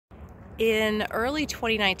In early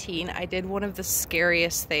 2019, I did one of the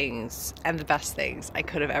scariest things and the best things I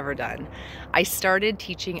could have ever done. I started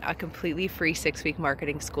teaching a completely free 6-week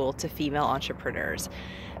marketing school to female entrepreneurs.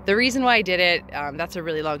 The reason why I did it, that's a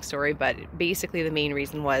really long story, but basically the main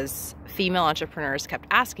reason was female entrepreneurs kept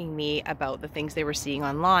asking me about the things they were seeing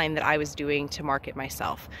online that I was doing to market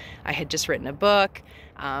myself. I had just written a book.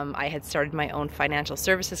 I had started my own financial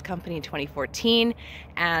services company in 2014,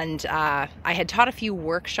 and I had taught a few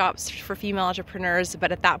workshops for female entrepreneurs,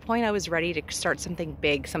 but at that point I was ready to start something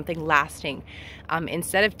big, something lasting.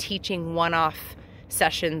 Instead of teaching one-off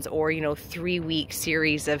sessions or 3-week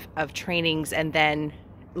series of trainings and then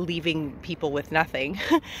leaving people with nothing,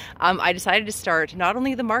 I decided to start not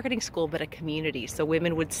only the marketing school, but a community. So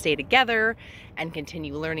women would stay together and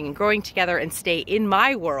continue learning and growing together and stay in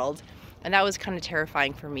my world. And that was kind of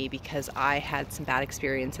terrifying for me because I had some bad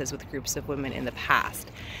experiences with groups of women in the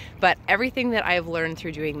past. But everything that I've learned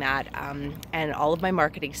through doing that and all of my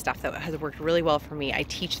marketing stuff that has worked really well for me, I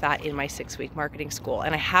teach that in my 6-week marketing school.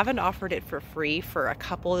 And I haven't offered it for free for a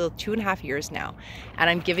couple, 2.5 years now. And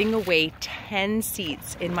I'm giving away 10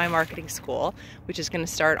 seats in my marketing school, which is going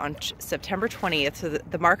to start on September 20th. So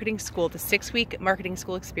the marketing school, the 6-week marketing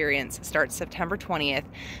school experience starts September 20th.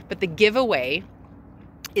 But the giveaway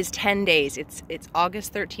is 10 days. It's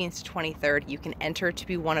August 13th to 23rd. You can enter to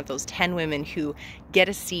be one of those 10 women who get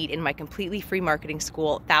a seat in my completely free marketing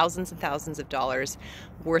school, thousands and thousands of dollars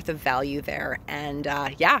worth of value there. And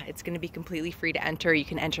yeah, it's going to be completely free to enter. You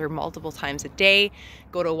can enter multiple times a day.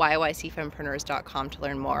 Go to yycfempreneurs.com to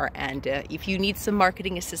learn more. And if you need some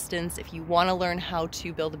marketing assistance, if you want to learn how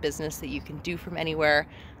to build a business that you can do from anywhere,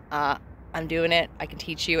 I'm doing it. I can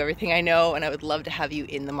teach you everything I know, and I would love to have you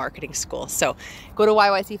in the marketing school. So go to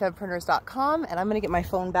yycfempreneurs.com, and I'm going to get my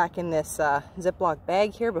phone back in this Ziploc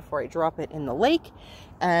bag here before I drop it in the lake.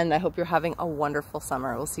 And I hope you're having a wonderful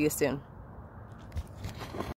summer. We'll see you soon.